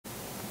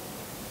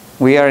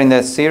We are in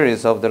the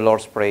series of the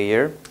Lord's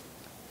Prayer,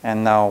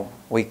 and now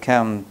we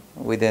come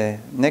with the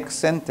next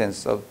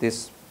sentence of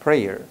this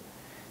prayer.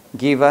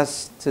 Give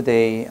us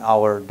today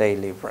our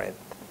daily bread.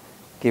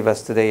 Give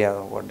us today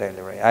our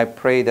daily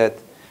bread.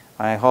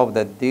 I hope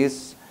that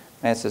this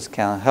message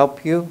can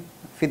help you,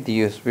 feed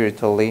you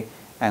spiritually,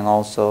 and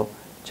also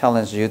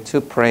challenge you to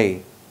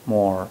pray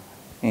more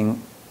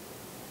in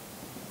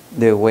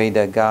the way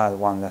that God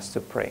wants us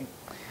to pray.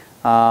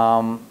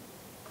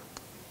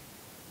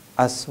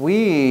 As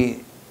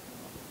we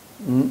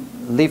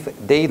live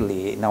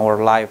daily in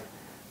our life,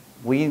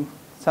 we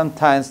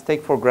sometimes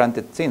take for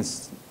granted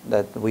things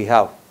that we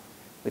have.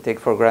 We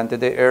take for granted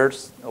the air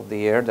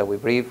that we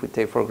breathe. We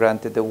take for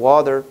granted the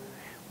water.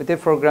 We take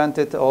for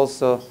granted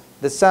also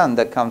the sun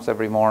that comes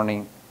every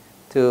morning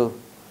to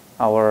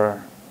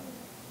our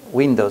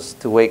windows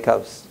to wake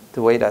us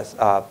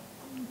up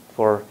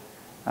for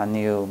a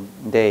new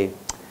day.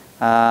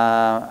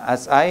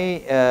 As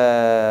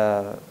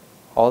I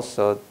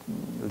also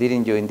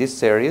leading you in this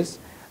series,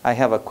 I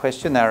have a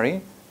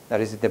questionnaire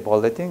that is in the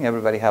bulletin.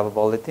 Everybody have a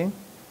bulletin.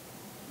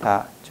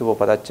 So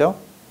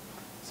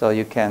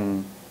you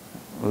can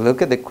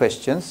look at the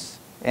questions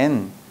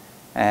and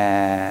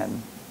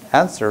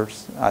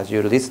answers as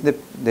you listen to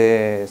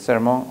the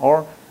sermon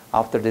or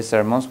after the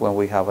sermons when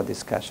we have a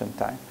discussion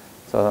time.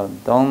 So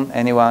don't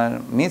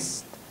anyone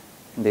miss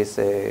this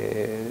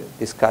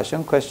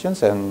discussion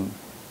questions and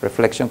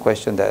reflection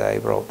question that I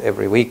wrote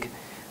every week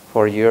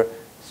for your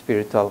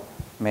spiritual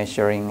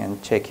measuring and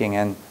checking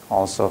and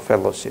also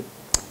fellowship.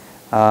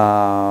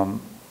 The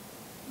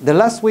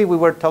last week we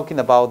were talking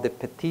about the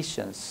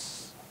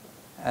petitions,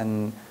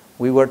 and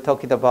we were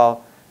talking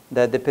about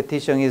that the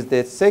petition is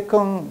the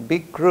second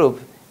big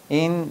group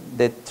in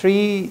the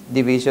three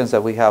divisions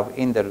that we have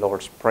in the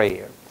Lord's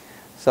Prayer.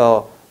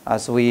 So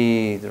as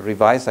we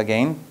revise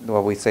again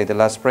what we say the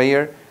last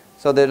prayer,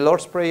 so the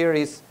Lord's Prayer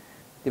is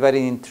divided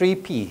in three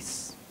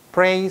P's: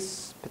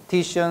 praise,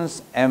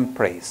 petitions, and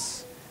praise.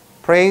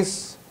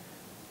 Praise,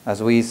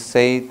 as we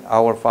say,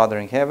 our Father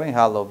in heaven,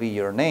 hallowed be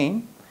your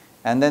name.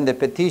 And then the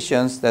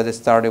petitions that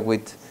started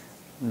with,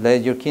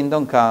 let your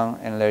kingdom come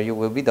and let your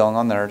will be done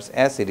on earth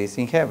as it is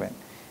in heaven.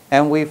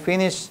 And we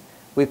finish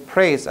with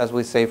praise, as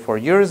we say, for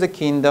yours is the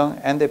kingdom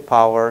and the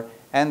power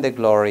and the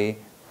glory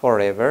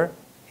forever.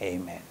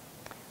 Amen.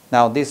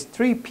 Now these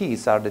three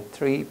P's are the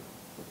three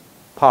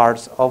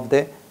parts of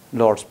the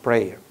Lord's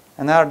Prayer,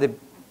 and are the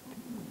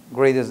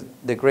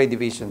great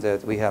divisions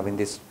that we have in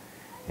this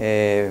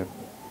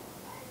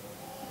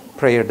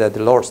prayer that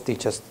the Lord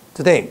teaches us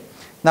today.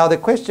 Now the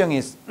question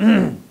is,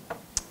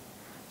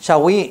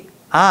 shall we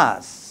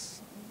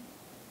ask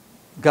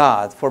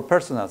God for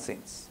personal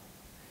sins?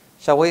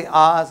 Shall we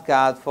ask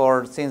God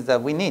for sins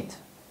that we need?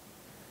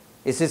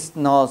 Is it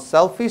not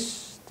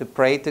selfish to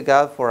pray to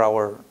God for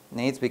our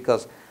needs?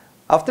 Because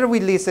after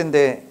we listen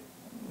the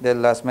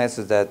last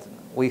message that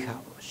we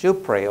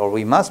should pray, or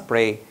we must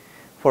pray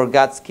for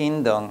God's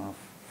kingdom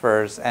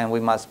first, and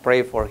we must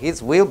pray for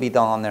His will be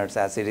done on earth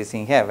as it is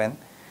in heaven,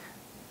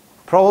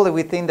 probably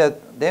we think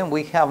that then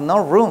we have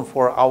no room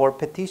for our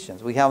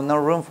petitions. We have no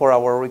room for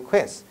our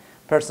requests,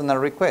 personal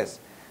requests.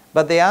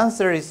 But the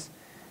answer is,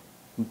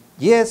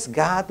 yes,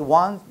 God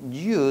wants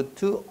you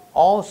to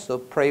also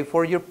pray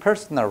for your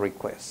personal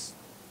requests.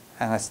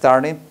 And I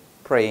started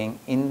praying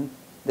in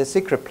the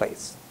secret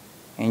place,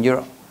 in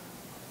your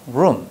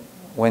room,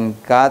 when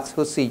God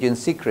who sees you in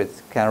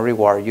secret can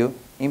reward you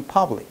in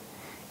public.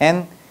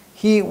 And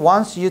He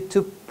wants you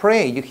to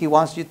pray. He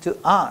wants you to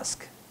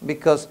ask,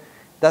 because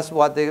that's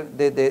what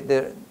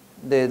the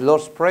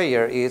Lord's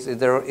Prayer is.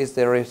 There is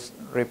the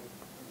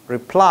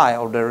reply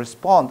or the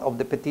response of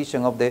the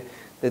petition of the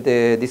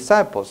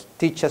disciples.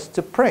 Teach us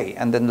to pray.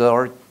 And then the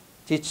Lord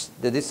teach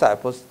the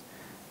disciples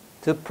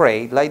to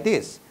pray like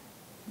this: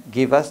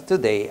 give us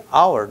today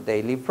our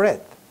daily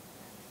bread.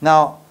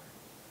 Now,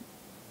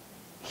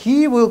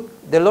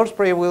 the Lord's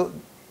Prayer will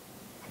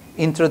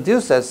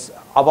introduce us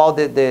about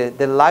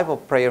the life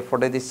of prayer for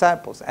the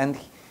disciples. And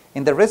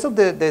in the rest of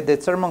the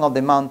Sermon on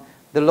the Mount,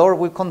 the Lord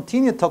will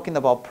continue talking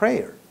about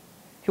prayer.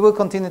 He will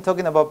continue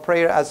talking about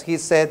prayer, as He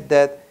said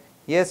that,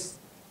 yes,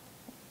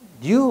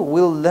 you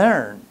will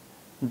learn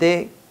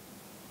the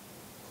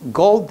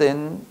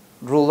golden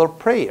rule of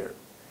prayer.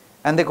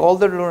 And the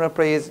golden rule of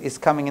prayer is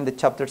coming in the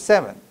chapter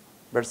 7,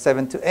 verse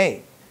 7 to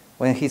 8,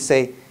 when He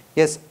say,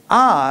 yes,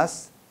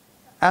 ask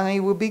and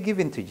it will be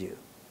given to you.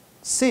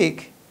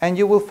 Seek and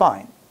you will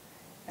find.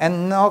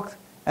 And knock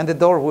and the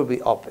door will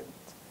be opened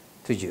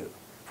to you.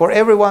 For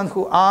everyone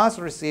who asks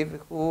receives,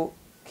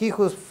 he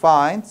who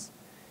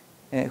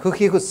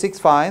seeks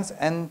finds,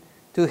 and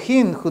to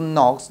him who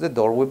knocks the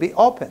door will be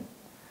opened.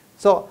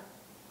 So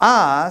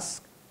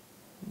ask,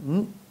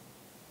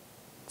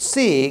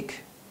 seek,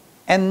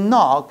 and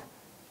knock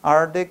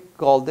are the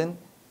golden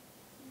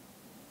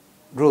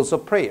rules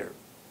of prayer.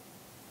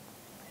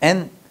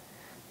 And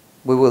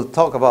we will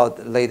talk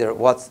about later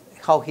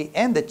how He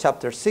ended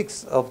chapter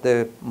 6 of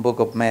the book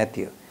of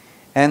Matthew.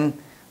 And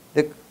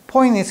the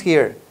point is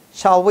here,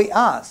 shall we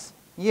ask?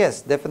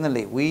 Yes,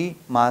 definitely, we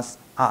must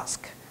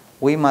ask.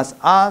 We must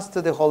ask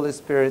to the Holy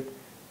Spirit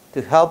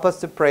to help us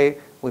to pray.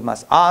 We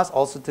must ask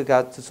also to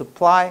God to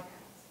supply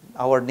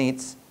our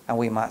needs, and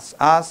we must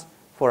ask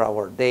for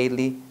our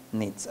daily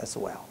needs as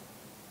well.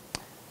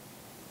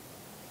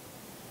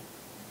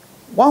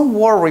 One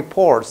war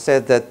report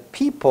said that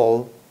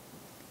people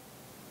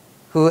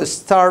who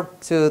starve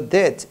to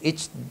death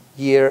each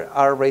year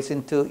are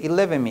raising to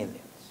 11 million.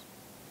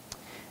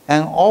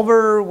 And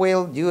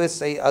overweight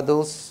USA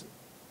adults,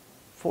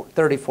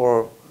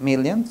 34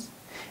 million.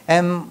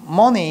 And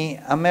money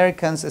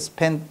Americans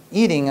spend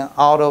eating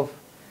out of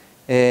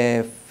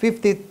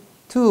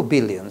 52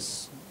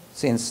 billions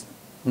since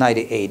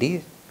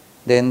 1980,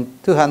 then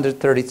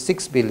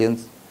 236 billion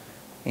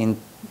in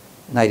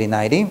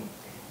 1990.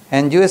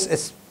 And U.S.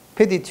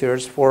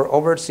 expenditures for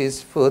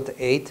overseas food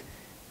aid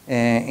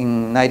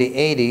in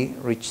 1980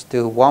 reached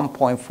to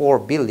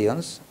 1.4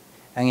 billions,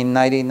 and in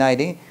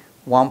 1990,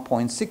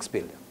 1.6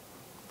 billion.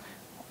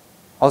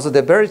 Also, the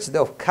average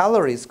of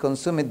calories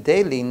consumed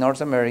daily in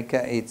North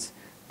America is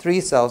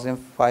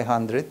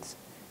 3,500,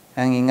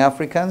 and in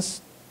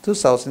Africans,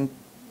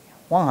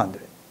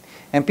 2,100.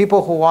 And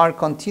people who are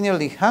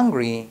continually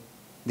hungry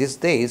these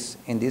days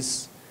in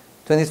this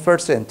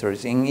 21st century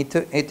in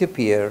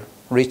Ethiopia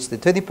reached the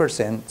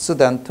 20%,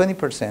 Sudan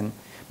 20%,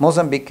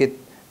 Mozambique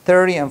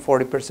 30 and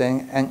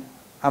 40%, and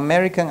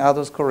American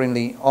adults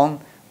currently on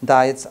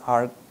diets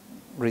are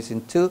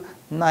reaching to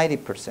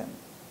 90%.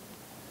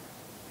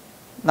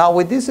 Now,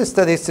 with these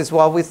statistics,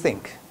 what we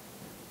think?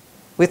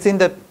 We think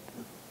that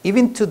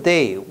even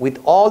today,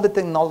 with all the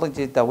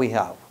technology that we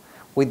have,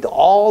 with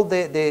all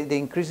the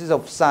increases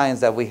of science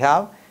that we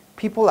have,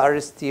 people are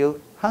still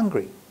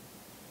hungry.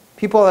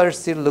 People are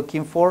still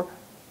looking for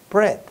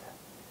bread.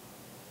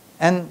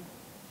 And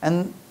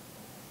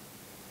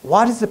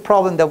what is the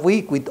problem that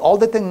we, with all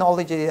the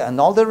technology and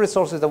all the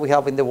resources that we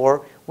have in the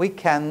world, we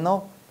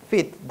cannot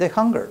feed the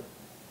hunger?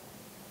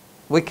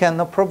 We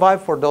cannot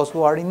provide for those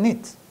who are in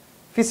need,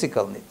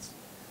 physical needs.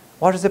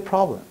 What is the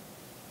problem?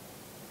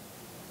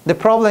 The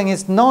problem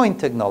is not in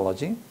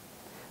technology.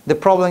 The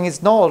problem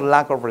is not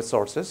lack of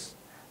resources.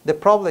 The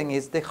problem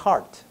is the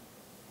heart.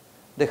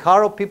 The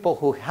heart of people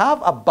who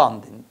have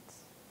abundance,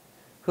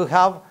 who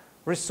have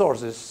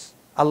resources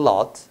a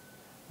lot,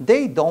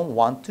 they don't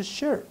want to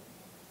share.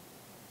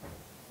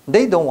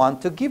 They don't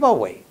want to give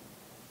away.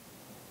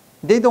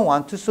 They don't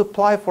want to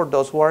supply for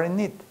those who are in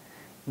need.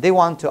 They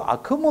want to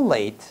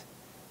accumulate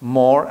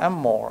more and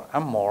more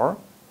and more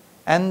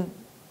and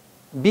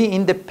be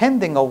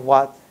independent of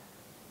what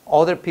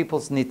other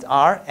people's needs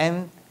are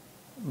and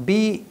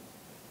be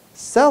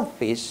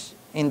selfish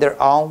in their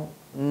own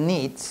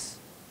needs,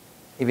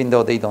 even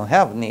though they don't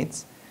have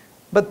needs,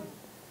 but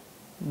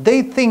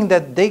they think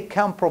that they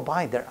can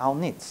provide their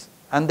own needs.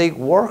 And they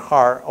work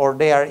hard, or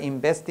they are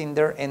investing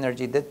their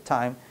energy, their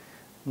time,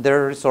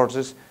 their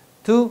resources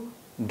to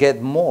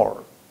get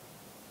more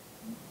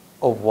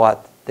of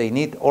what they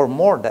need or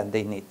more than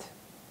they need.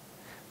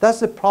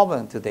 That's the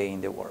problem today in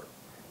the world.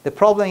 The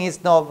problem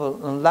is not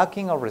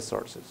lacking of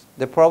resources.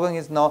 The problem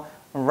is not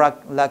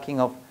lacking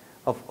of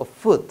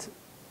food.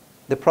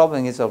 The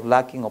problem is of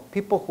lacking of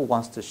people who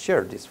wants to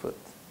share this food.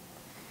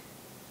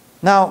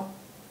 Now,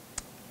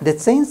 the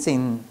same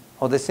thing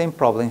or the same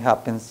problem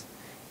happens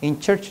in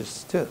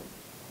churches too.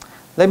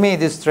 Let me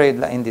illustrate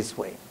in this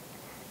way.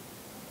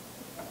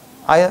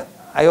 I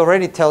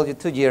already told you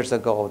 2 years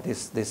ago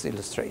this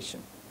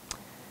illustration.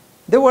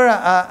 There were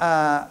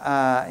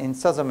in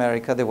South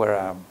America there were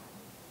a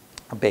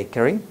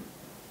bakery.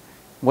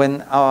 When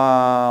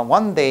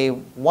one day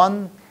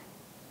one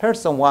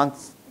person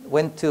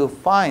went to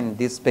find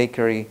this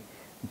bakery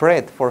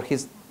bread for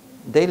his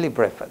daily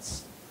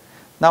breakfast.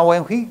 Now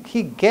when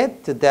he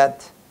get to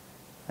that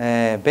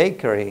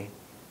bakery,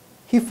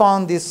 he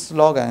found this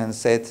slogan and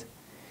said,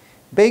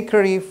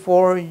 "Bakery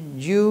for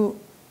you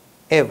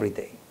every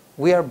day.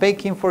 We are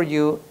baking for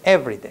you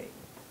every day."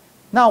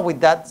 Now with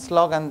that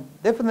slogan,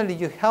 definitely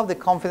you have the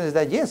confidence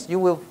that yes, you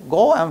will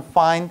go and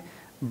find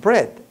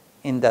bread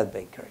in that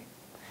bakery.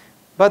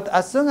 But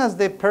as soon as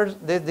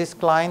this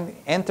client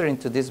entered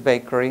into this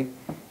bakery,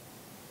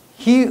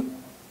 he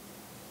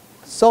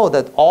saw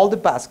that all the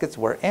baskets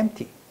were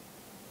empty.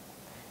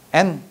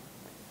 And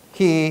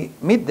he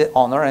met the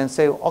owner and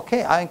said,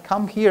 "Okay, I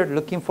come here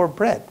looking for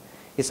bread.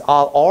 Is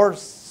all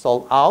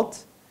sold out?"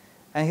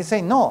 And he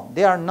said, "No,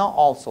 they are not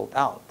all sold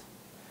out.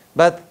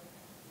 But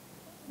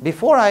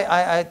before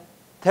I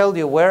tell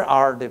you where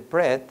are the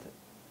bread,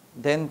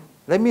 then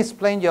let me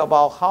explain to you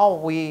about how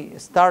we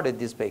started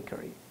this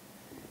bakery."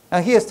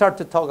 And he started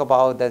to talk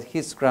about that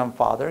his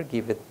grandfather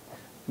gave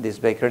this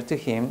bakery to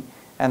him,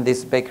 and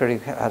this bakery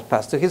had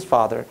passed to his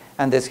father,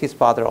 and this his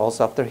father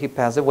also, after he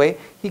passed away,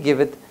 he gave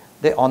it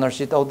the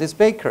ownership of this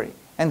bakery.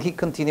 And he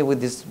continued with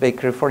this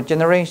bakery for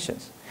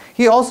generations.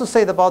 He also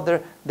said about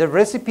the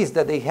recipes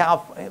that they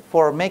have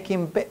for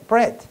making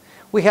bread.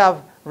 We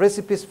have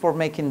recipes for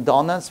making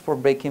donuts, for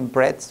baking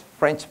breads,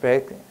 French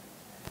bread,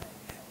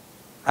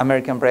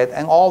 American bread,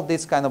 and all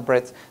these kind of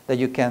breads that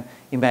you can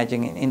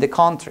imagine in the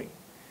country.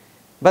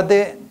 But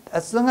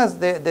as long as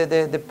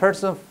the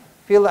person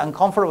feel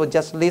uncomfortable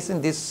just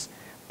listening this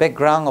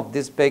background of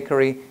this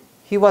bakery,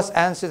 he was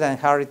anxious and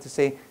hurried to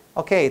say,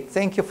 okay,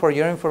 thank you for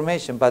your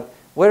information, but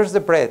where's the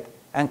bread?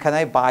 And can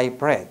I buy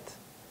bread?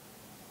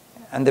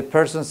 And the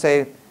person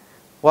said,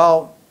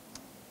 well,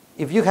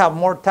 if you have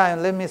more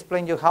time, let me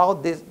explain you how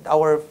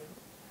our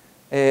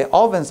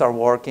ovens are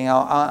working,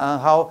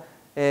 and how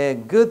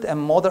good and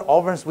modern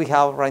ovens we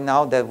have right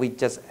now that we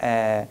just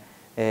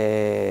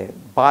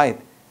bought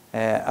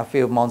a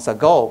few months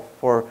ago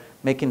for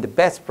making the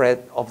best bread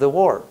of the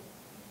world.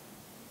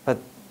 But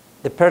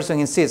the person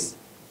insists,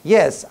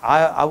 yes,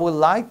 I would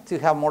like to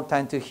have more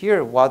time to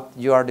hear what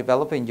you are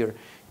developing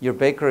your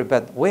bakery,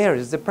 but where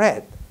is the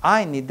bread?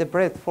 I need the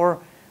bread for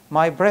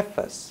my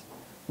breakfast.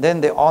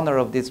 Then the owner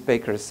of this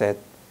bakery said,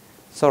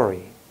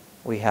 sorry,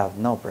 we have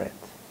no bread.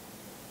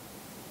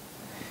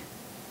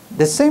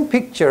 The same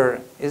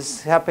picture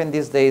is happening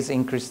these days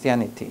in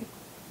Christianity.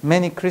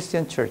 Many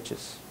Christian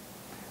churches,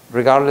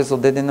 regardless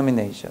of the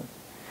denomination,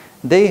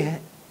 they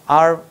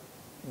are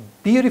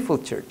beautiful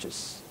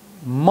churches,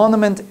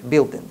 monument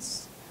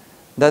buildings,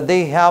 that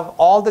they have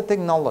all the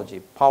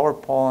technology,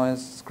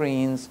 PowerPoints,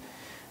 screens,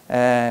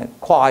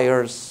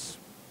 choirs,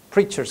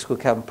 preachers who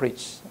can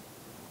preach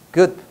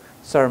good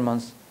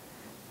sermons.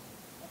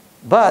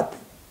 But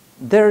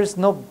there is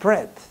no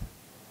bread.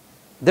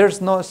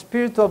 There's no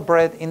spiritual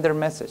bread in their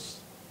message.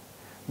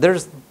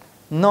 There's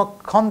no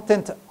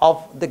content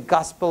of the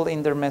gospel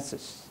in their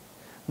message.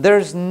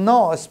 There's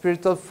no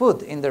spiritual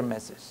food in their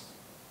message.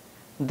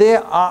 They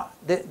are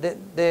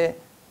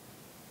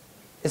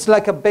it's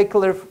like a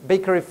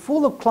bakery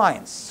full of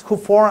clients who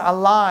form a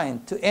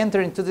line to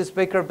enter into this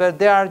bakery, but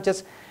they are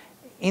just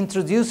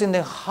introducing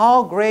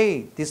how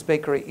great this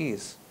bakery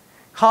is,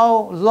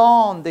 how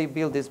long they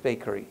build this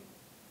bakery,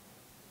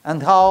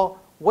 and how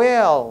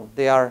well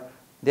they are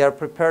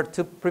prepared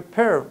to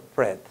prepare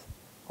bread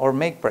or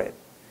make bread.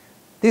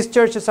 These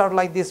churches are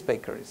like these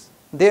bakeries.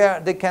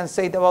 They can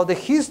say about the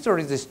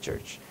history of this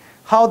church,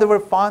 how they were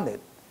founded,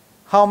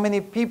 how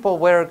many people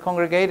were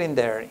congregating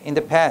there in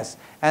the past,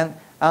 and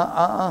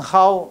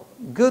how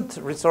good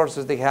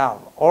resources they have,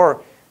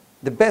 or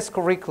the best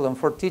curriculum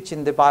for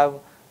teaching the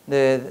Bible,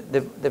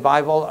 the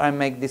Bible and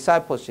make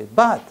discipleship.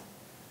 But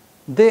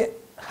they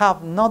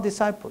have no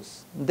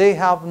disciples. They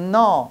have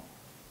no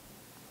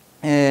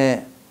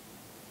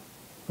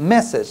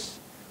message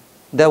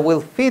that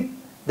will feed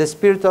the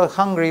spiritual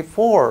hungry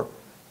for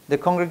the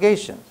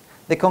congregations.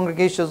 The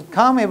congregations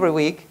come every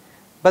week,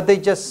 but they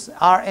just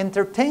are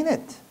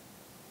entertained.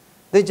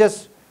 They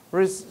just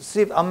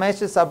receive a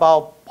message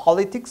about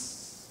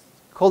politics,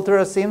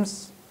 cultural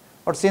themes,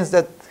 or things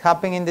that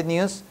happen in the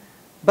news,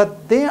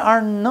 but they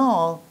are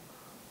not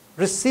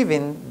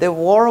receiving the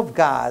Word of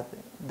God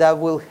that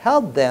will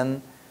help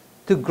them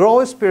to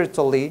grow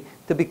spiritually,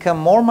 to become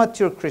more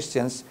mature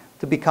Christians,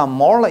 to become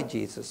more like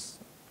Jesus,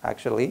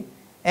 actually,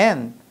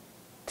 and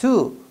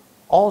to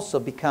also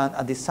become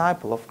a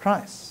disciple of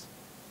Christ.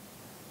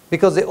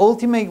 Because the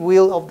ultimate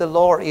will of the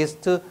Lord is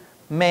to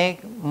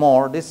make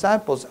more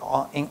disciples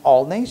in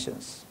all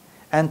nations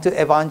and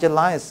to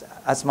evangelize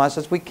as much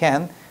as we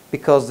can,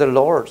 because the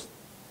Lord's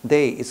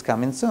day is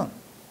coming soon.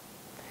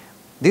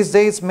 These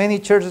days, many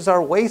churches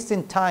are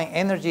wasting time,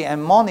 energy,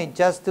 and money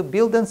just to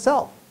build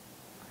themselves,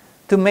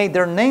 to make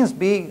their names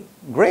be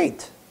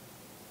great,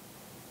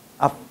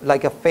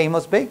 like a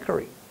famous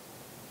bakery.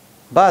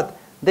 But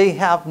they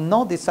have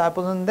no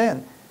disciples in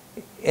them.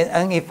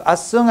 And if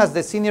as soon as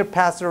the senior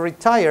pastor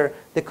retires,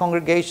 the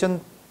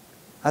congregation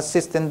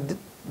assistant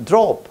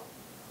drop,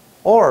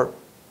 or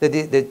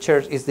the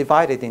church is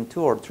divided in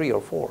 2 or 3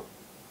 or 4.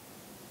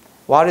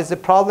 What is the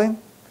problem?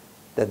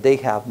 That they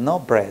have no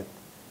bread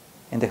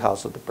in the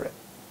house of the bread.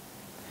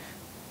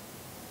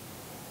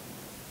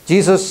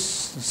 Jesus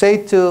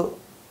said to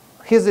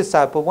his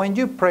disciple, when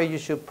you pray, you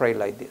should pray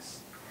like this: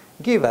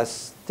 give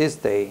us this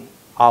day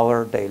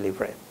our daily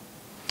bread.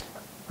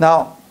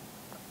 Now,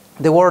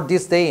 the word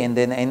this day in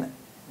the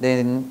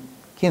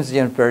King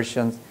James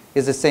Version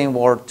is the same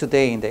word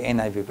today in the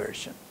NIV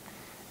version.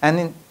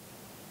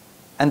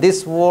 And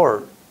this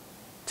word,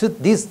 to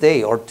this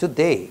day or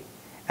today,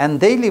 and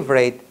daily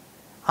bread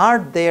are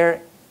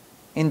there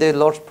in the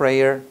Lord's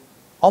Prayer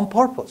on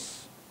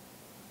purpose.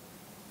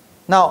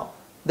 Now,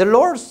 the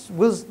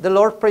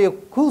Lord's Prayer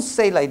could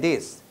say like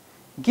this: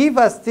 give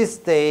us this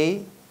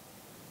day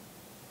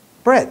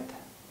bread.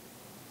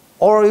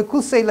 Or it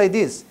could say like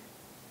this: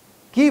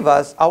 give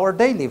us our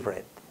daily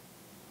bread.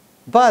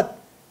 But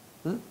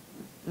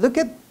look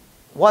at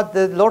what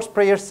the Lord's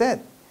Prayer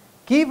said.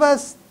 Give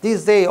us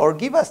this day, or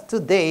give us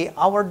today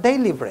our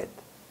daily bread.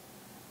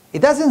 It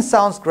doesn't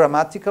sound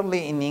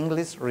grammatically in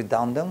English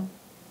redundant.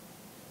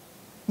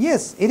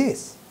 Yes, it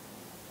is.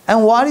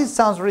 And why it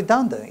sounds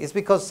redundant? Is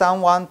because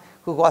someone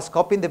who was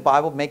copying the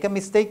Bible make a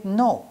mistake?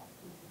 No.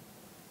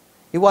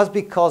 It was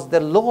because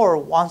the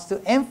Lord wants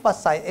to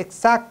emphasize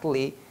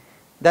exactly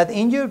that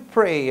in your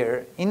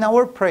prayer, in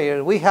our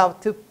prayer, we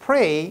have to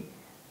pray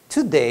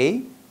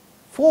today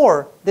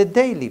for the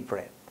daily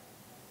bread.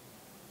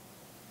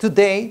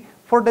 Today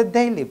for the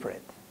daily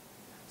bread.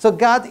 So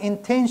God's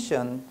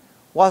intention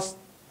was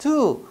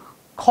to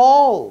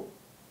call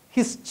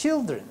his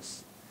children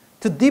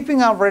to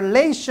deepen our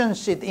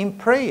relationship in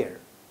prayer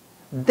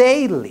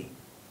daily,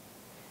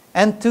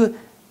 and to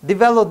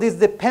develop this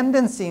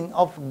dependency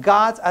of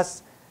God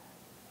as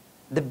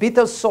the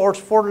vital source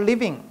for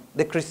living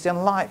the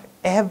Christian life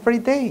every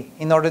day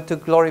in order to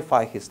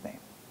glorify his name.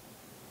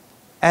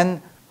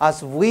 And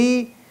as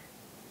we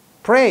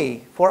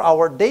pray for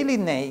our daily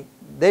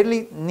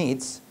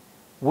needs,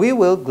 we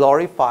will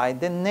glorify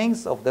the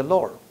names of the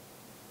Lord.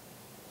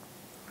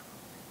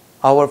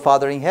 Our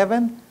Father in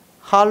heaven,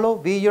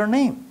 hallowed be your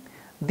name.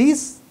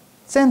 This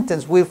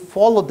sentence will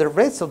follow the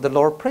rest of the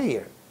Lord's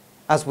Prayer.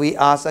 As we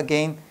ask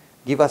again,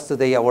 give us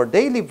today our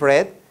daily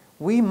bread,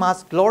 we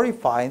must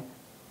glorify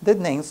the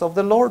names of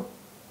the Lord.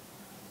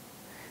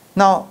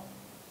 Now,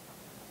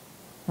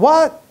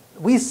 what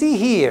we see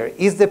here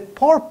is the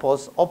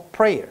purpose of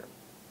prayer.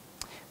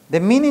 The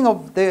meaning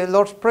of the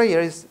Lord's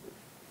Prayer is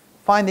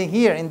finding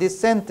here in this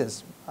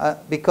sentence,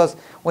 because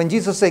when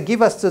Jesus said,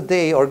 give us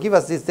today, or give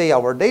us this day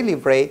our daily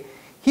bread,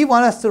 he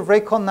wants us to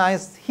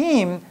recognize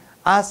him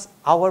as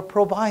our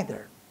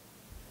provider.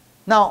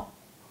 Now,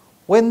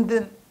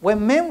 when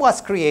man was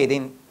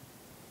created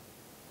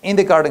in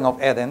the Garden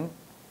of Eden,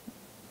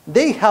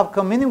 they have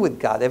communion with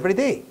God every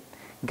day.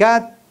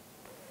 God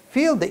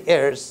filled the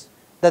earth,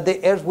 that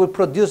the earth will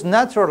produce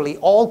naturally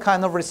all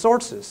kinds of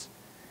resources.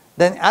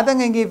 Then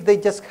Adam and Eve, they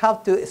just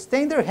have to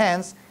stain their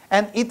hands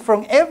and eat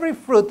from every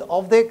fruit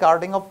of the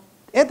Garden of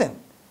Eden,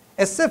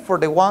 except for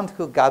the one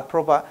who God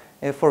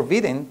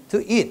forbidden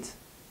to eat.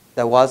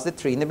 That was the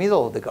tree in the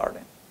middle of the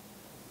garden.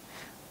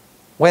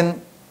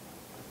 When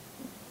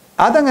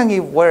Adam and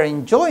Eve were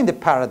enjoying the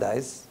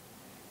paradise,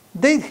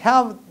 they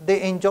have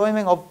the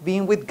enjoyment of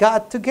being with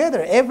God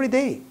together every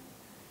day.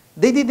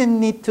 They didn't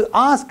need to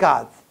ask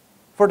God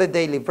for the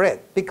daily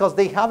bread because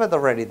they have it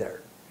already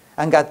there.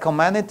 And God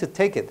commanded to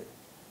take it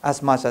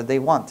as much as they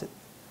wanted.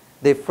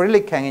 They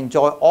freely can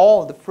enjoy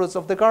all the fruits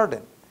of the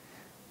garden.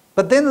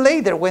 But then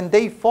later, when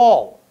they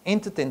fall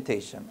into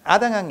temptation,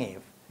 Adam and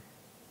Eve,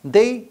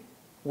 they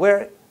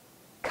were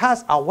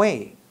cast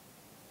away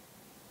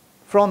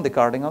from the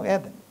Garden of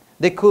Eden.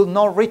 They could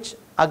not reach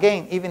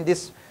again even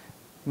this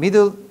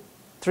middle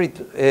tree,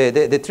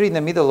 the tree in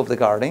the middle of the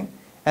garden,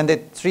 and the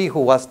tree who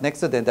was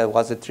next to them, that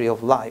was the tree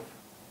of life,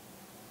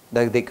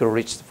 that they could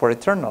reach for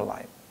eternal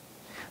life.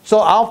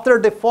 So after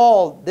the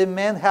fall, the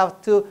men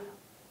have to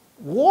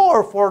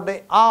war for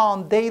their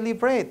own daily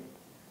bread.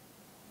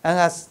 And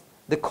as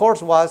the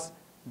course was,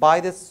 by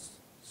the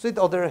sweat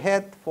of their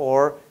head,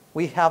 for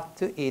we have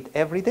to eat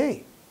every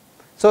day.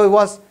 So it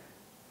was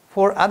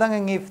for Adam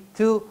and Eve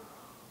to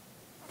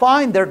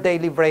find their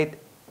daily bread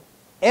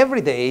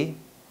every day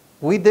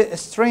with the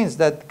strength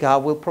that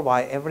God will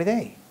provide every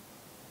day.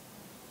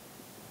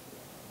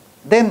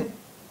 Then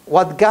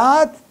what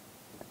God,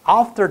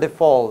 after the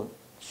fall,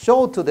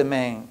 showed to the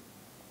man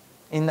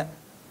in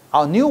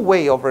a new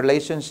way of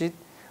relationship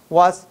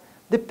was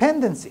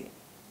dependency.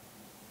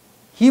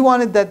 He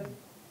wanted that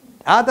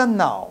Adam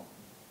now,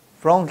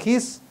 from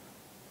his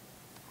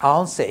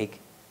own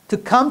sake, to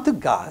come to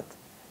God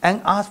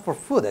and ask for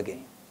food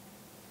again.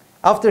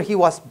 After he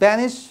was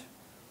banished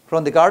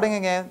from the Garden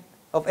again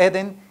of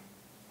Eden,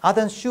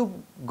 Adam should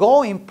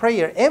go in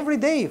prayer every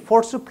day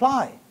for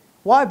supply.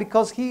 Why?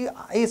 Because he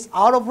is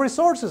out of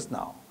resources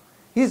now.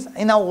 He's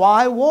in a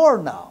wide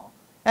world now.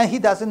 And he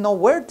doesn't know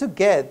where to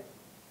get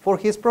for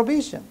his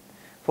provision,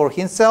 for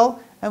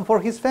himself and for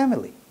his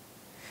family.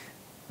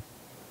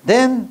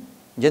 Then,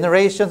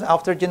 generations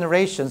after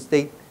generations,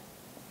 they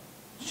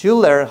should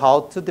learn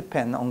how to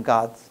depend on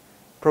God's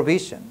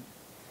provision.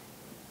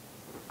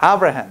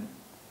 Abraham,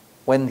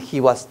 when he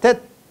was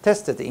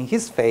tested in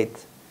his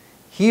faith,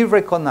 he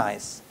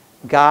recognized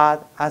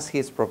God as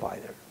his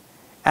provider.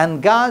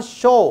 And God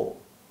showed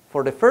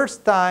for the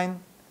first time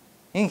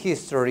in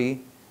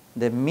history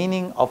the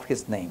meaning of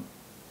his name.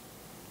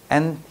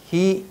 And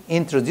he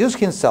introduced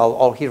himself,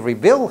 or he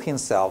revealed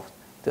himself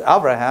to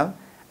Abraham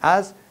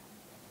as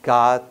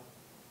God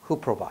who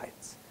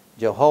provides,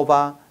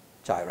 Jehovah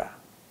Jireh.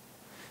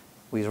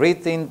 We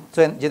read in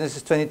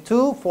Genesis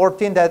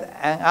 22:14 that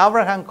and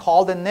Abraham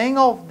called the name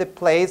of the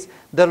place,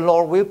 the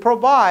Lord will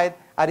provide,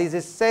 as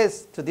it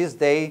says to this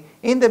day,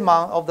 in the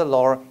mount of the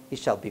Lord it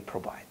shall be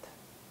provided.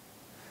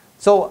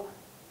 So,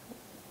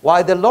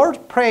 while the Lord's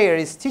Prayer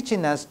is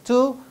teaching us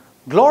to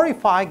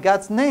glorify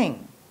God's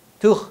name,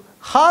 to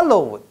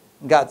hallow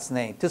God's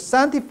name, to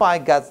sanctify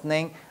God's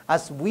name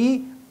as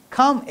we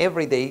come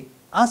every day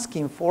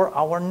asking for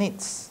our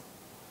needs.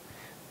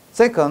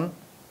 Second,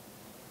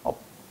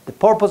 the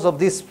purpose of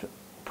this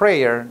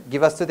prayer,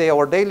 give us today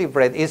our daily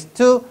bread, is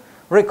to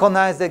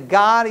recognize that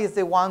God is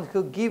the one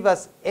who gives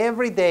us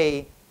every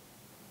day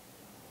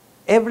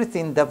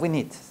everything that we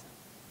need.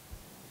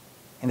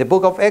 In the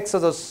book of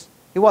Exodus,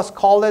 it was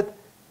called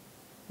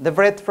the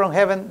bread from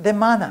heaven, the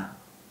manna.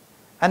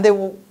 And the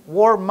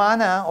word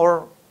manna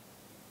or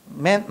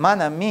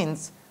manna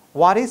means,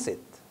 what is it?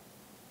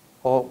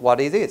 Or what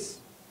it is.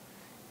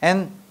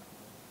 And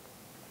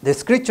the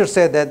scripture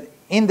said that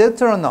in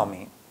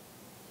Deuteronomy,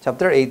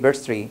 chapter 8,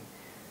 verse 3,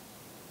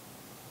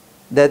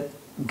 that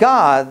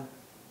God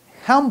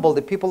humbled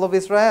the people of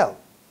Israel.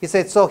 He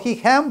said, so he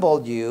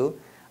humbled you,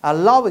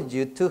 allowed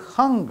you to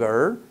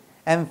hunger,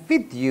 and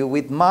feed you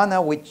with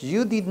manna which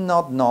you did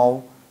not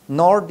know,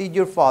 nor did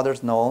your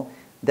fathers know,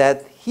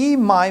 that he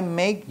might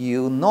make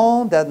you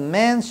know that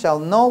man shall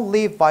not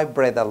live by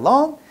bread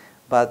alone,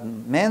 but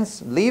men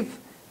live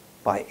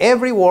by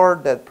every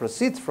word that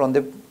proceeds from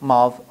the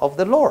mouth of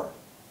the Lord.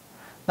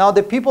 Now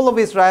the people of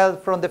Israel,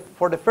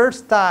 for the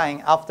first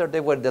time after they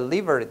were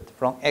delivered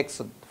from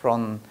Exodus,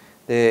 from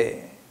the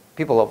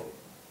people of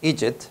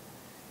Egypt,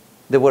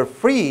 they were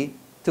free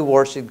to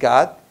worship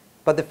God,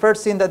 but the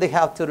first thing that they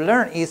have to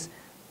learn is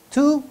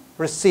to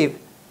receive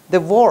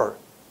the word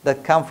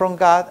that comes from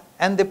God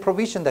and the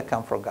provision that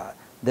comes from God,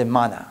 the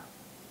manna.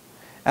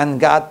 And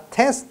God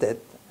tested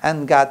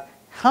and God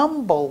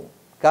humbled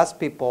God's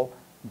people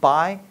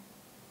by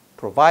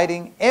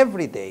providing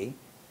every day,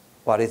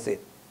 what is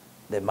it?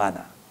 The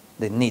manna,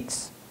 the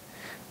needs.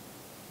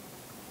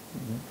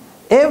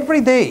 Every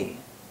day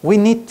we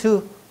need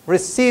to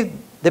receive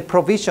the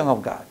provision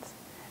of God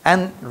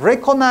and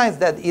recognize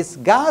that it's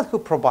God who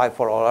provides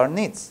for all our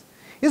needs.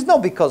 It's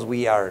not because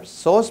we are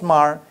so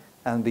smart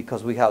and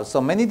because we have so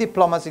many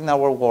diplomas in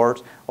our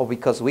words, or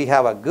because we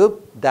have a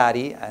good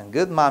daddy and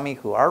good mommy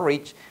who are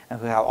rich and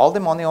who have all the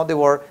money of the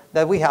world,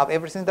 that we have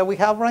everything that we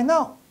have right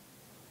now.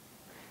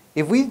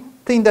 If we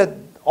think that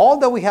all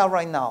that we have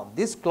right now,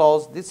 this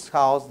clothes, this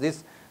house,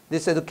 this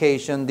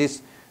education,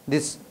 this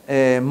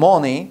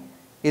money,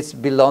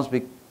 it belongs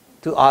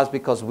to us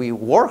because we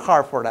work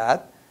hard for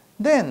that,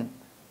 then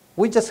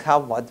we just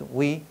have what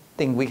we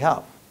think we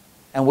have,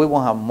 and we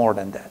won't have more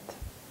than that.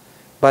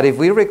 But if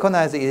we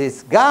recognize it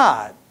is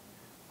God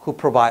who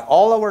provides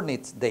all our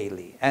needs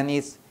daily, and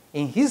it's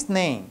in His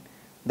name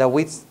that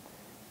we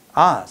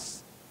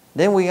ask,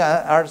 then we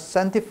are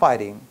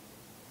sanctifying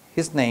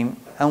His name,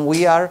 and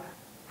we are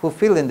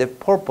fulfilling the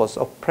purpose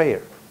of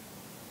prayer.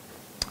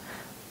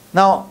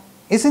 Now,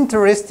 it's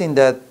interesting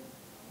that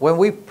when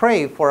we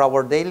pray for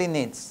our daily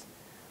needs,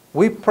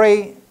 we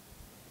pray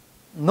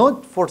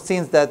not for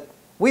things that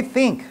we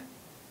think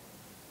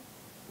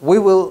we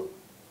will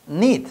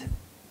need,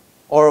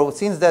 or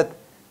things that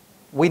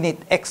we need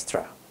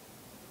extra.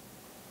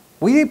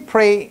 We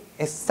pray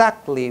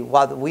exactly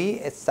what we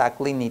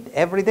exactly need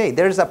every day.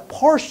 There is a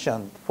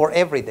portion for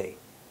every day.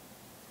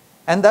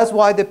 And that's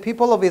why the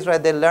people of Israel,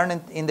 they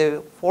learned in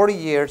the 40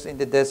 years in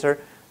the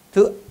desert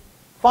to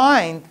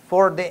find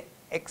for the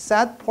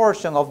exact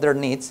portion of their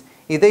needs.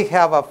 If they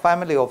have a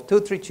family of 2 or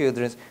 3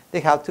 children,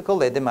 they have to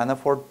collect the manna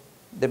for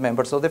the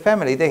members of the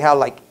family. They have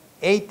like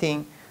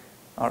 18,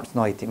 or it's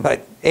not 18,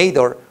 but 8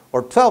 or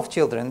 12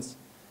 children.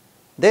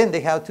 Then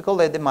they have to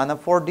collect the manna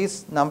for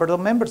this number of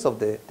members of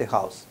the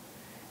house.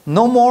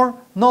 No more,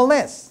 no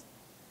less.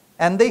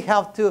 And they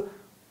have to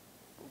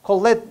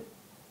collect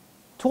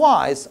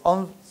twice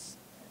on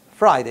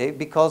Friday,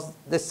 because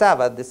the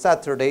Sabbath, the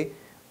Saturday,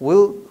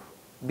 will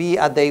be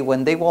a day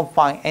when they won't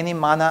find any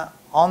manna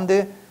on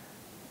the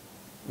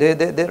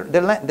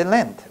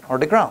land or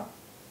the ground.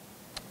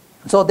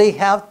 So they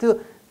have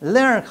to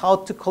learn how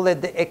to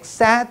collect the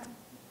exact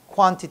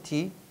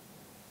quantity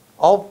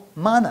of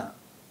manna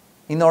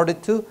in order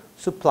to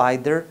supply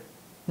their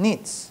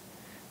needs.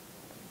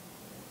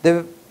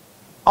 The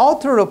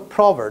author of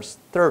Proverbs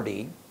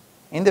 30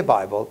 in the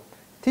Bible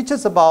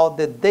teaches about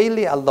the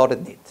daily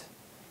allotted need.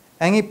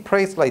 And he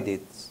prays like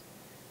this: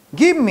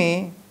 give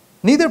me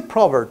neither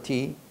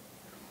poverty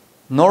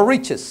nor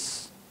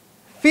riches.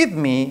 Feed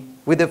me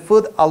with the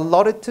food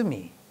allotted to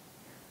me,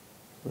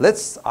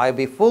 lest I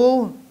be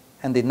full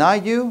and deny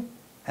you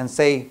and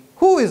say,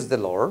 who is the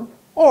Lord?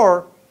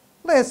 Or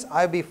lest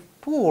I be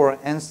poor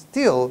and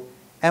steal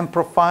and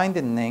profane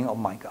the name of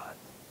my God.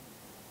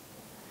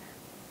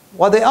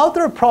 What the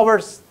author of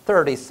Proverbs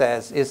 30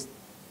 says is,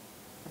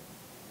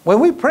 when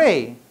we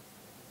pray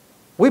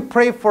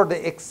for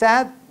the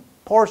exact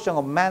portion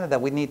of manna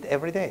that we need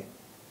every day.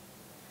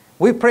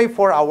 We pray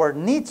for our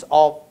needs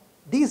of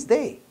this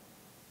day.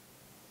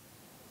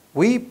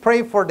 We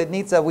pray for the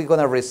needs that we're going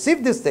to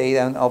receive this day,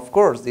 and of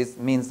course this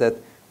means that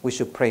we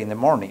should pray in the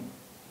morning.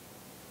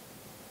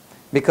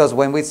 Because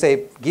when we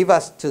say, give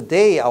us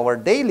today our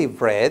daily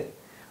bread,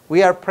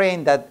 we are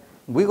praying that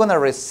we're going to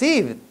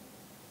receive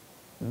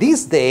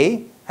this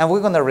day, and we're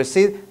going to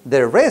receive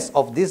the rest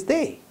of this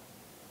day.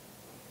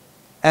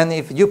 And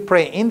if you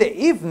pray in the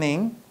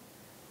evening,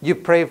 you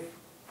pray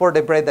for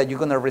the bread that you're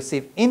going to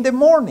receive in the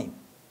morning.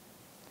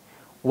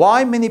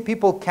 Why many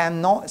people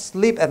cannot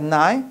sleep at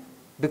night?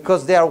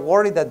 Because they are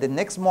worried that the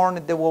next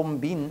morning there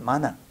won't be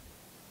manna.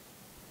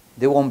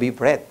 There won't be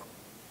bread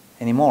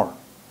anymore.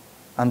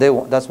 And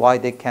that's why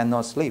they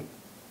cannot sleep.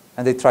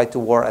 And they try to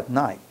work at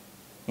night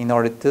in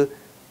order to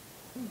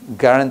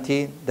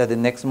guarantee that the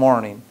next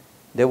morning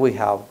they will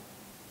have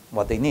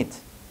what they need.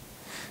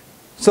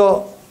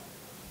 So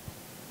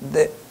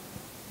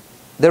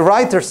the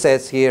writer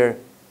says here,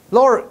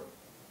 Lord,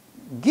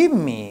 give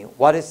me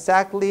what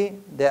exactly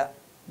that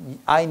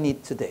I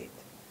need today.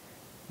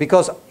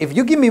 Because if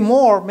you give me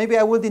more, maybe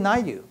I will deny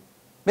you.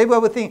 Maybe I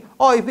will think,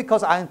 oh, it's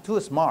because I'm too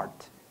smart.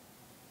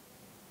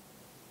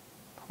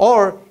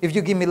 Or if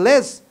you give me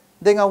less,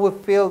 then I will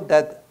feel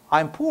that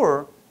I'm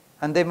poor,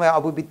 and then I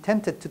will be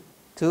tempted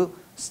to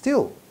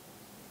steal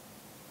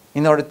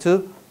in order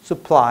to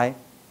supply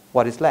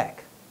what is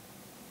lack.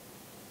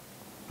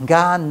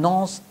 God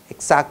knows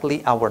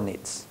exactly our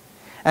needs,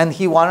 and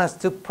He wants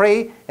us to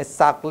pray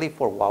exactly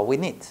for what we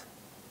need.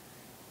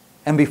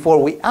 And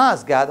before we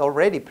ask, God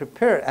already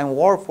prepared and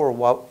work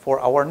for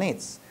our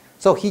needs.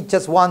 So He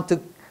just wants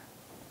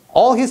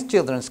all His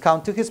children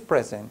come to His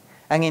presence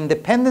and in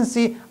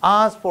dependency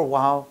ask for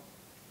what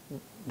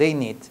they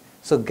need.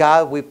 So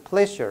God, with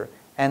pleasure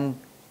and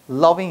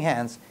loving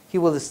hands, He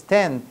will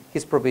extend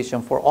His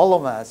provision for all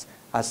of us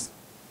as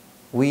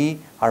we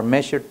are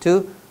measured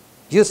to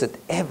use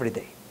it every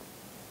day.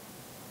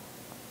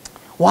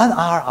 What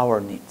are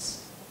our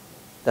needs?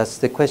 That's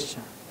the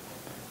question.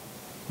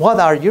 What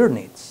are your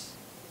needs?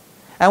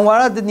 And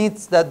what are the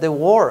needs that the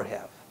world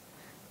have?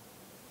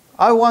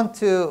 I want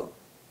to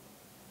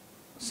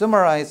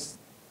summarize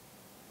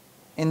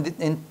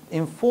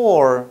in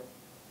 4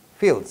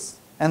 fields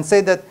and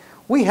say that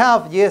we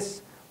have,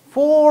 yes,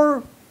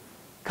 4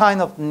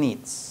 kind of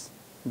needs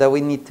that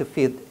we need to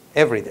feed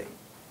every day.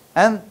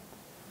 And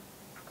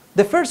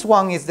the first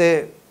one is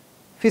the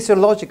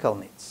physiological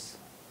needs.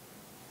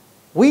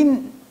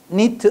 We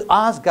need to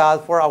ask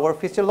God for our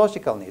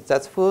physiological needs.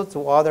 That's food,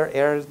 water,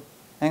 air,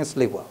 and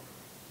sleep well.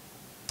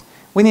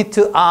 We need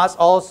to ask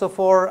also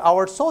for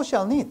our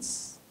social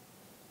needs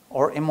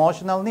or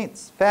emotional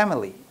needs,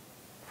 family,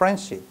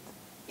 friendship,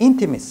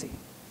 intimacy.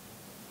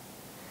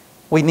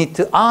 We need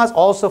to ask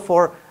also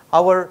for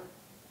our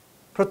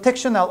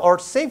protectional or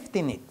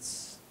safety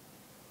needs,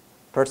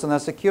 personal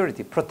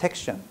security,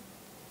 protection,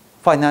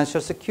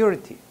 financial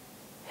security,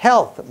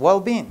 health,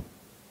 well-being.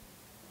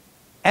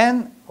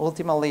 And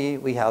ultimately,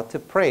 we have to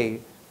pray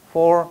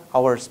for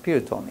our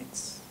spiritual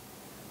needs,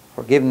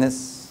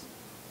 forgiveness,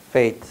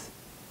 faith,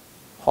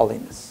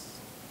 holiness.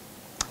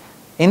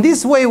 In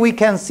this way, we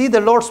can see the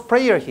Lord's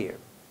Prayer here.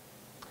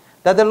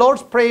 That the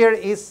Lord's Prayer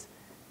is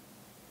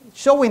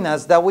showing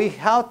us that we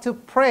have to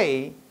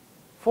pray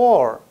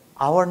for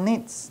our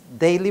needs,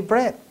 daily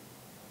bread.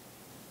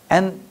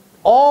 And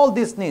all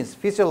these needs,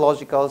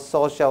 physiological,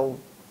 social,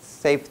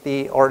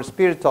 safety, or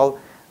spiritual,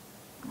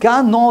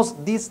 God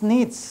knows these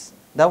needs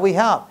that we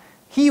have.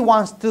 He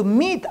wants to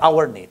meet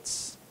our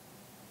needs.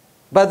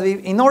 But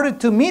in order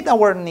to meet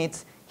our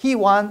needs, He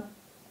wants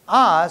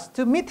us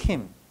to meet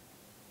Him.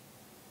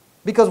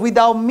 Because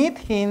without meet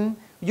Him,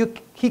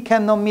 He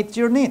cannot meet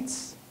your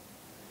needs.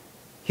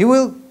 He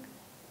will,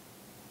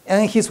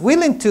 and He's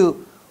willing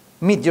to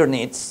meet your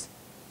needs,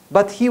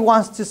 but He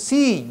wants to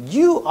see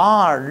you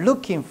are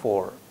looking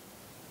for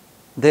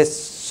the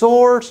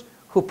source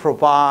who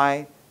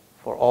provides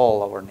for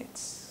all our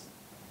needs.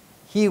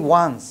 He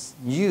wants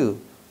you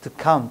to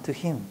come to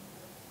Him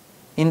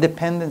in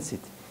dependency,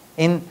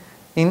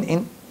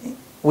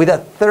 with a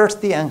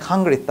thirsty and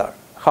hungry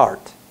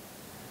heart.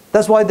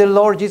 That's why the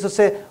Lord Jesus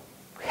said,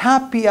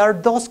 happy are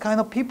those kind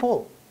of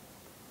people,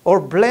 or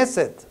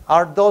blessed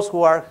are those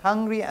who are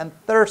hungry and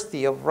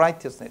thirsty of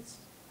righteousness,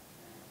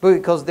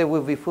 because they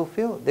will be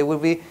fulfilled, they will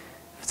be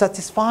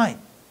satisfied.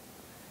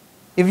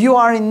 If you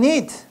are in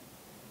need,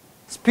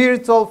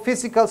 spiritual,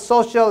 physical,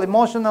 social,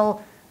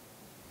 emotional,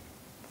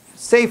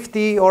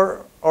 safety,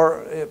 or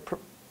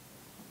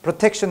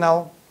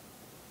protectional,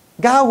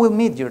 God will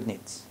meet your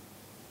needs.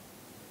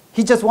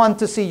 He just wants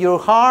to see your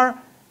heart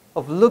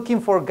of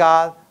looking for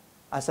God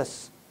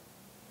as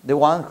the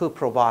one who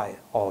provides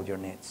all your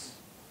needs.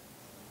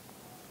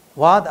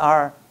 What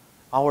are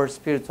our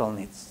spiritual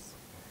needs?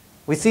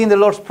 We see in the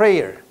Lord's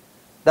Prayer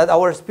that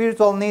our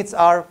spiritual needs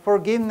are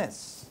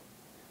forgiveness,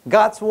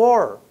 God's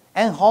Word,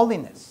 and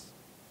holiness.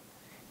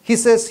 He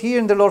says here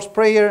in the Lord's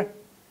Prayer,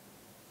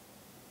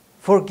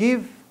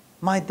 forgive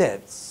my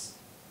debts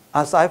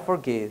as I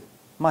forgive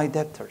my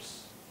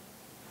debtors.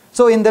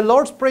 So in the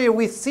Lord's Prayer,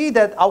 we see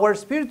that our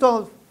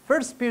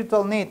first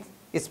spiritual need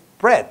is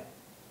bread,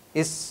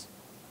 is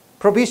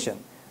provision.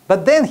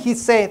 But then He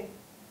said,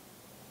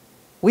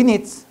 we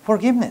need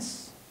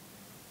forgiveness.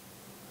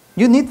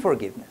 You need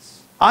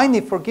forgiveness. I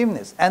need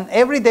forgiveness. And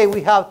every day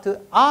we have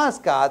to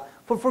ask God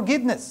for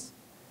forgiveness.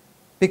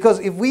 Because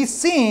if we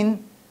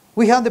sin,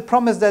 we have the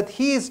promise that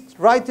He is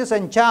righteous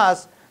and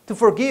just to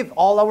forgive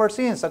all our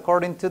sins,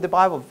 according to the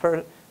Bible,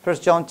 1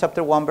 John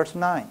chapter 1, verse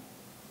 9.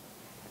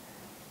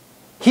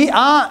 He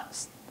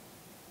asked,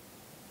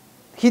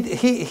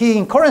 He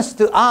encouraged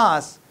to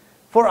ask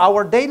for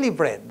our daily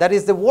bread, that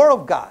is the Word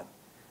of God,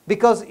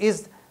 because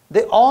it's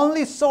the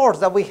only source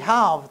that we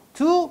have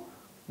to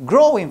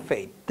grow in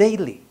faith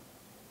daily.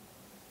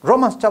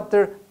 Romans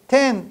chapter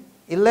 10,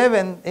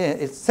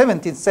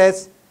 17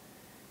 says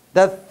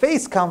that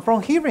faith comes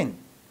from hearing,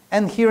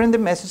 and hearing the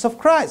message of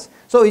Christ.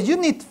 So if you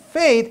need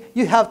faith,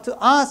 you have to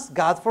ask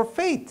God for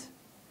faith.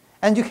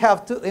 And you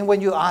have to, and when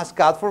you ask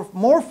God for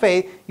more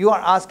faith, you are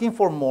asking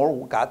for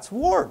more God's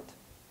Word.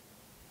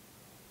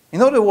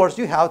 In other words,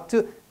 you have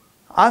to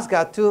ask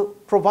God to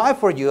provide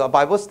for you a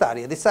Bible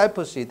study, a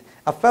discipleship,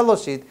 a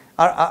fellowship,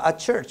 a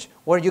church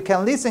where you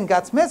can listen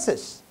God's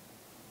message.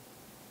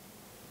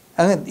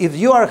 And if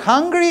you are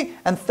hungry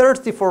and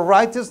thirsty for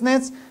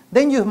righteousness,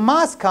 then you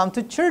must come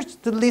to church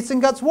to listen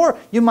to God's word.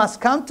 You must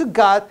come to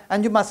God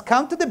and you must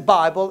come to the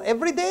Bible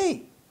every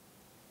day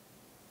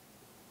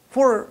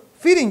for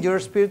feeding your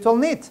spiritual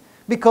needs.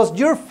 Because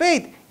your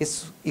faith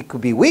it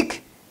could be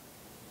weak.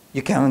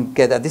 You can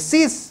get a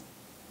disease.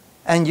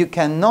 And you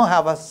cannot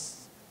have a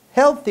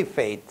healthy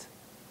faith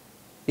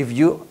if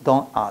you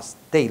don't ask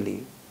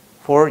daily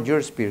for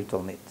your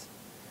spiritual needs.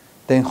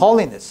 Then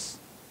holiness.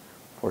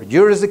 For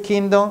yours is the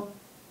kingdom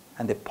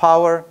and the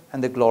power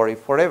and the glory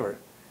forever.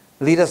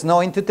 Lead us not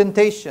into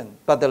temptation,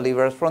 but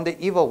deliver us from the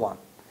evil one.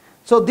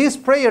 So this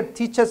prayer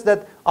teaches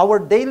that our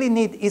daily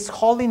need is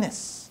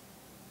holiness.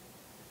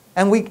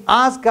 And we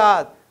ask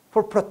God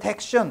for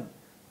protection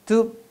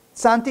to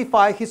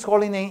sanctify His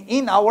holy name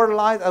in our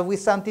life as we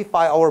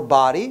sanctify our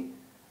body,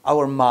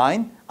 our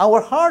mind,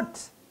 our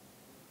heart.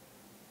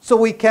 So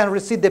we can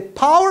receive the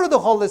power of the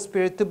Holy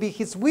Spirit to be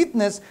His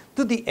witness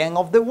to the end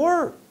of the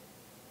world,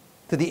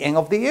 to the end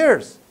of the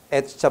earth.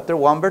 Acts chapter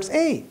 1 verse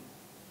 8.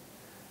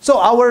 So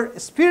our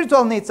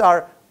spiritual needs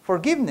are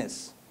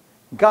forgiveness,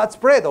 God's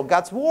bread or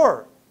God's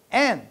word,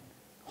 and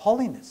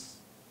holiness.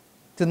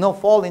 To not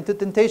fall into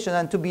temptation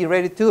and to be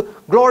ready to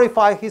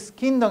glorify His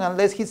kingdom and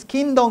let His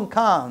kingdom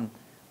come.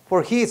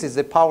 For His is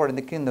the power and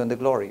the kingdom and the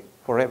glory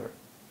forever.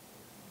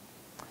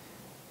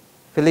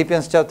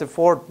 Philippians chapter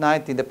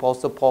 4:19, the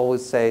Apostle Paul will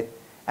say,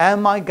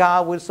 and my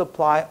God will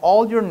supply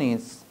all your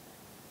needs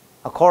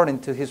according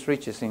to His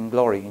riches in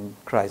glory in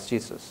Christ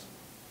Jesus.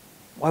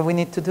 What we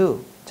need to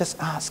do? Just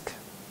ask.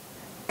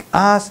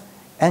 Ask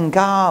and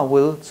God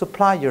will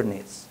supply your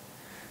needs.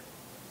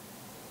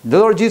 The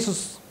Lord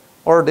Jesus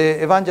or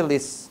the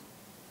evangelist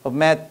of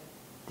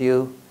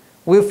Matthew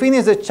will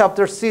finish the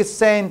chapter 6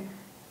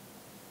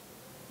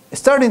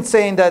 starting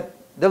saying that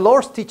the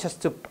Lord teaches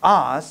to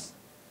us,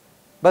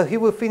 but he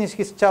will finish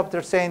his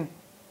chapter saying,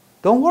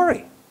 don't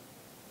worry.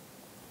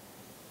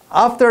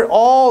 After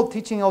all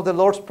teaching of the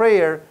Lord's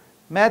Prayer,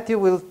 Matthew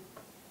will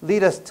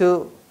lead us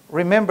to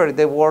remember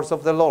the words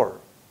of the Lord.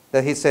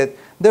 That he said,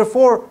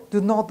 therefore,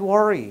 do not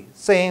worry,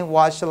 saying,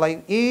 what shall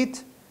I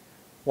eat?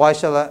 What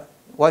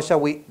shall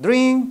we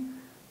drink?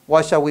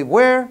 What shall we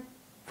wear?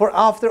 For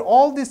after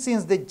all these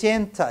things the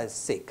Gentiles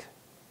seek.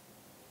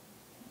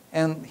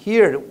 And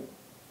here,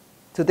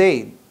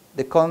 today,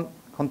 the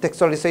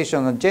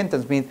contextualization of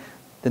Gentiles means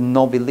the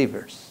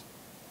non-believers.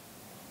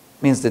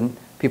 Means the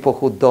people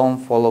who don't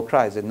follow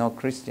Christ, the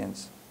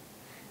non-Christians.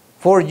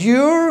 For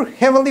your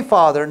heavenly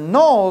Father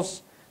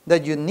knows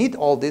that you need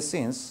all these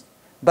things,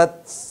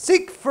 but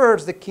seek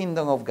first the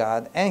kingdom of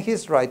God and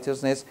His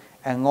righteousness,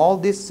 and all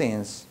these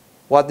things.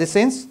 What these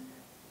things?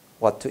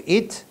 What to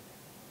eat,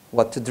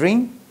 what to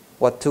drink,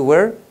 what to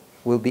wear,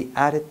 will be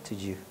added to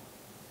you.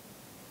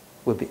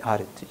 Will be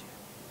added to you.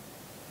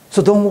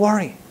 So don't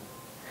worry.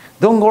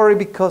 Don't worry,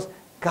 because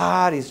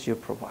God is your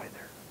provider.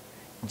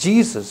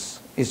 Jesus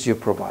is your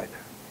provider.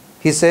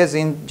 He says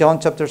in John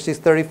chapter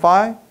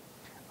 6:35,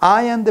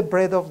 I am the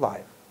bread of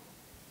life.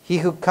 He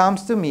who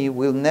comes to me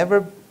will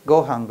never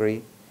go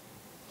hungry.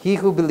 He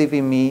who believes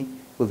in me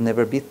will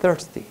never be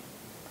thirsty.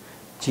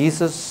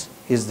 Jesus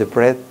is the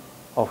bread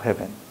of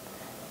heaven.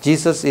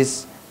 Jesus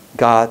is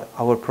God,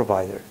 our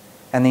provider.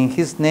 And in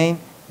His name,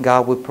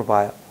 God will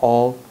provide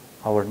all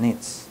our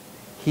needs.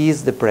 He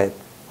is the bread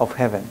of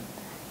heaven.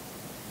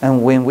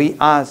 And when we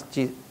ask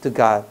to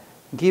God,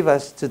 give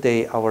us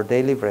today our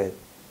daily bread,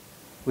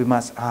 we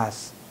must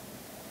ask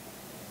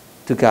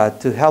to God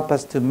to help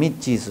us to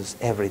meet Jesus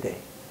every day.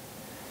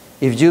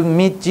 If you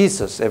meet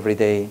Jesus every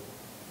day,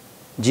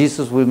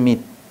 Jesus will meet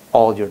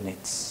all your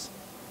needs.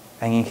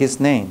 And in His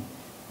name,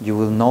 you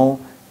will know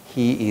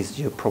He is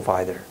your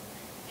provider.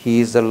 He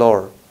is the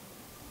Lord,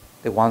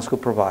 the ones who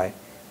provide.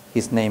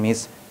 His name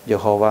is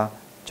Jehovah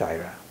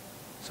Jireh.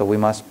 So we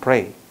must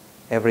pray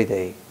every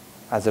day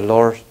as the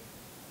Lord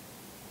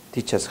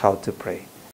teaches us how to pray.